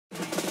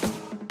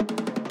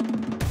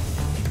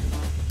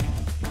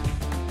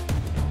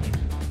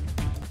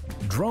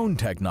Drone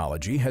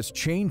technology has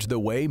changed the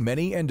way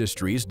many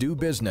industries do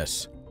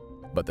business.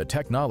 But the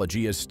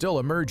technology is still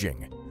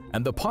emerging,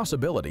 and the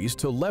possibilities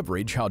to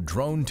leverage how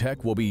drone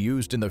tech will be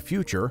used in the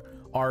future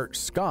are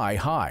sky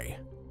high.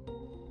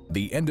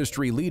 The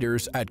industry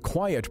leaders at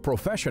Quiet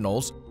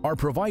Professionals are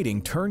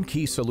providing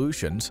turnkey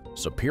solutions,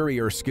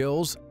 superior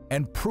skills,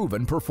 and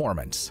proven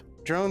performance.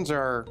 Drones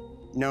are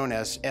known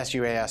as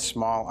sUAS,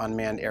 Small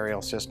Unmanned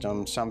Aerial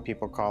Systems. Some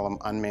people call them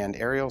unmanned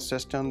aerial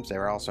systems.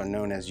 They're also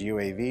known as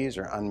UAVs,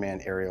 or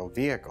unmanned aerial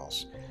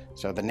vehicles.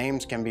 So the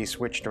names can be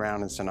switched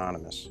around and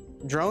synonymous.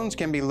 Drones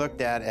can be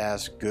looked at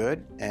as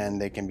good,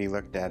 and they can be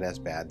looked at as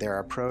bad. There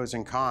are pros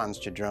and cons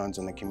to drones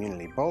in the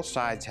community. Both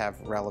sides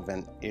have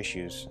relevant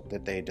issues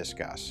that they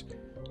discuss.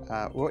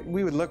 What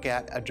we would look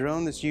at, a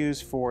drone that's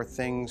used for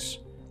things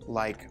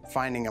like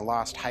finding a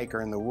lost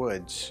hiker in the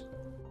woods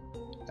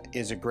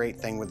is a great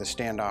thing with a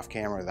standoff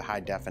camera with a high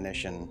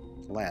definition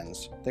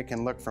lens that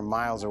can look from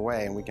miles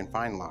away, and we can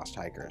find lost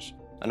hikers.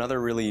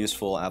 Another really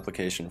useful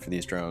application for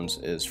these drones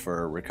is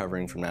for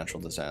recovering from natural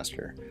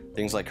disaster.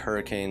 Things like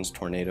hurricanes,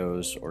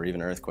 tornadoes, or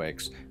even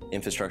earthquakes,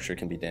 infrastructure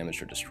can be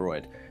damaged or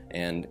destroyed,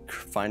 and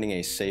finding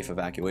a safe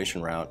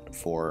evacuation route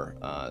for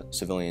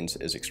civilians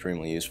is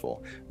extremely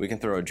useful. We can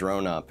throw a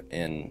drone up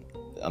in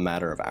a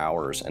matter of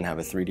hours and have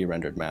a 3D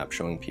rendered map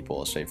showing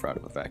people a safe route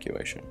of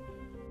evacuation.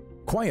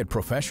 Quiet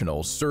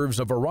Professionals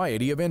serves a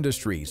variety of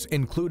industries,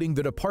 including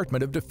the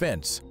Department of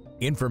Defense,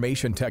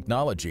 information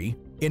technology,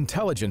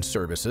 intelligence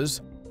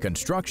services,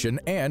 construction,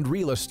 and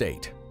real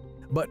estate.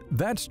 But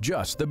that's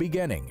just the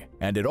beginning,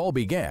 and it all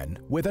began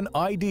with an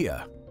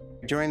idea.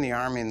 I joined the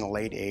Army in the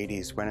late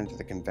 80s, went into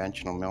the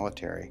conventional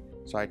military.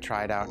 So I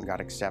tried out and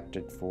got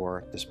accepted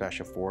for the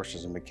Special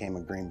Forces and became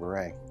a Green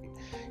Beret.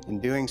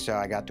 In doing so,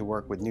 I got to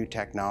work with new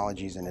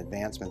technologies and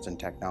advancements in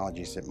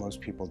technologies that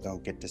most people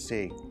don't get to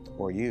see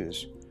or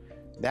use.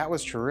 That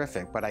was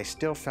terrific, but I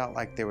still felt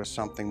like there was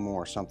something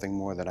more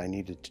that I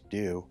needed to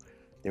do.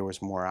 There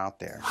was more out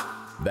there.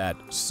 That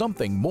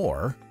something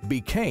more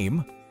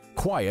became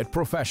Quiet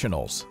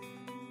Professionals.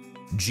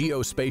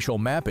 Geospatial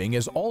mapping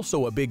is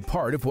also a big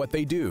part of what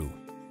they do.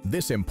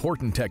 This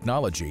important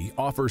technology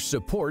offers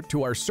support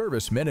to our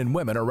servicemen and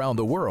women around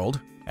the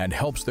world and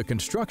helps the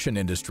construction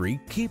industry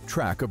keep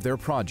track of their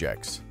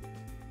projects.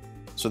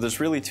 So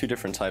there's really two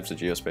different types of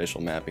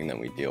geospatial mapping that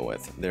we deal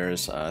with.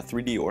 There's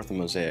 3D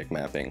orthomosaic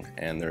mapping,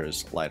 and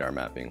there's LiDAR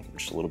mapping,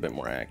 which is a little bit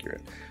more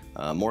accurate.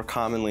 More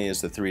commonly is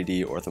the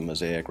 3D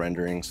orthomosaic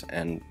renderings,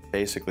 and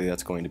basically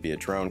that's going to be a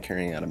drone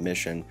carrying out a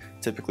mission,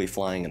 typically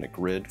flying in a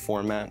grid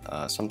format,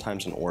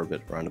 sometimes in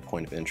orbit around a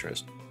point of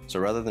interest. So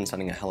rather than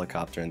sending a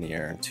helicopter in the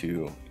air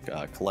to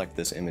collect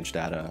this image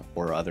data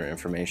or other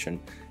information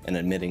and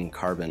emitting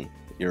carbon,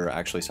 you're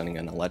actually sending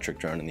an electric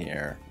drone in the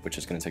air, which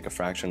is going to take a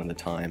fraction of the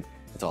time.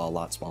 It's all a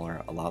lot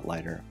smaller, a lot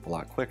lighter, a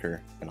lot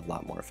quicker, and a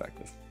lot more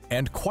effective.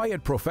 And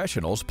Quiet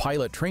Professionals'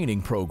 pilot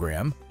training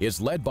program is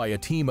led by a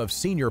team of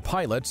senior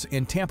pilots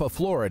in Tampa,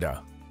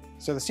 Florida.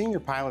 So the senior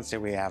pilots that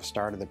we have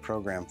started the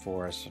program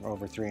for us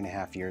over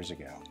 3.5 years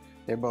ago.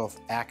 They're both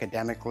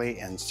academically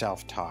and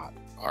self-taught.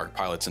 Our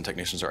pilots and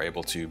technicians are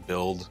able to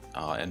build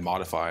and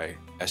modify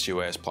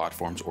sUAS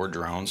platforms or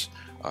drones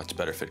to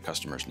better fit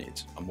customers'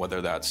 needs.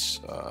 Whether that's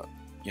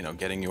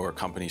getting your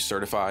company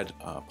certified,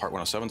 Part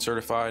 107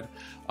 certified,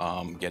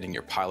 getting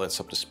your pilots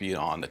up to speed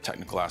on the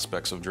technical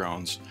aspects of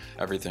drones,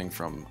 everything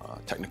from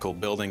technical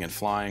building and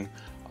flying,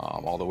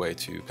 all the way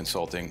to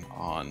consulting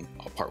on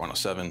Part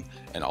 107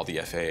 and all the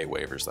FAA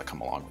waivers that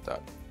come along with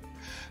that.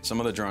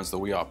 Some of the drones that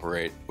we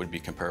operate would be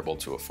comparable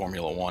to a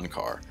Formula One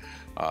car.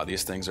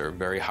 These things are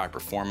very high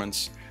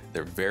performance.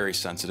 They're very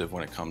sensitive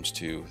when it comes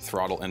to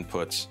throttle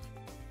inputs.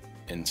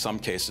 In some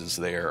cases,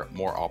 they are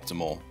more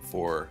optimal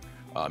for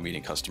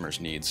meeting customers'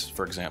 needs.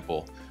 For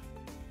example,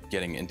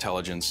 getting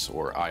intelligence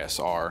or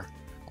ISR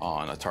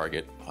on a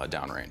target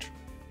downrange.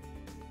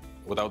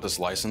 Without this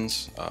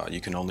license,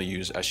 you can only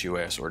use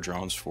sUAS or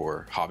drones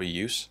for hobby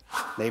use.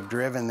 They've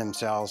driven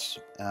themselves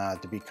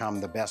to become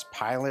the best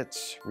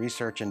pilots,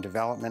 research and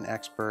development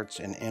experts,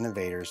 and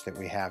innovators that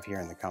we have here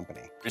in the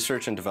company.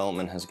 Research and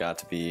development has got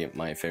to be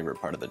my favorite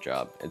part of the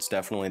job. It's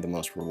definitely the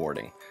most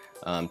rewarding.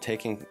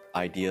 Taking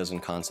ideas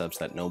and concepts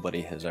that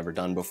nobody has ever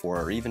done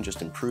before, or even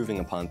just improving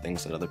upon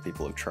things that other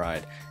people have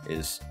tried,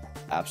 is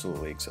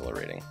absolutely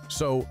exhilarating.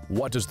 So,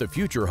 what does the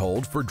future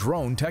hold for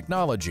drone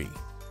technology?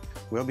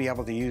 We'll be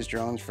able to use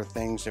drones for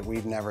things that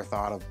we've never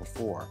thought of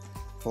before.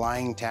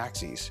 Flying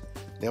taxis.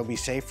 They'll be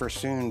safer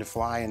soon to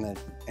fly in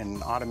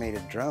an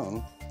automated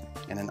drone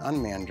and an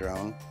unmanned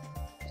drone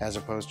as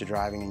opposed to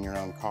driving in your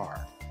own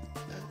car.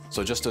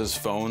 So just as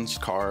phones,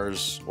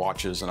 cars,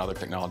 watches, and other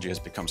technology has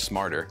become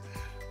smarter,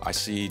 I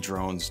see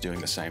drones doing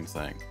the same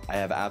thing. I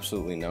have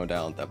absolutely no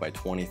doubt that by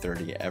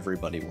 2030,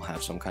 everybody will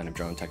have some kind of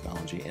drone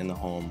technology in the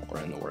home or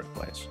in the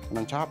workplace. And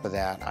on top of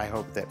that, I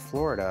hope that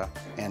Florida,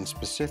 and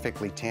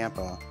specifically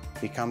Tampa,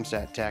 becomes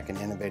that tech and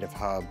innovative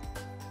hub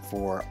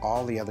for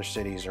all the other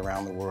cities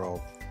around the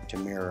world to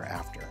mirror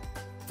after.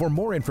 For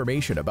more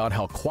information about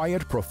how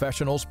Quiet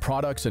Professionals'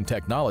 products and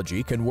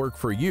technology can work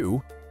for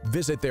you,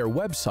 visit their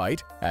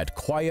website at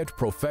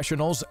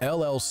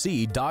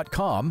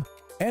quietprofessionalsllc.com,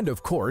 and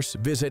of course,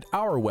 visit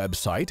our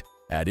website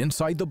at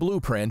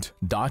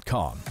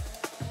InsideTheBlueprint.com.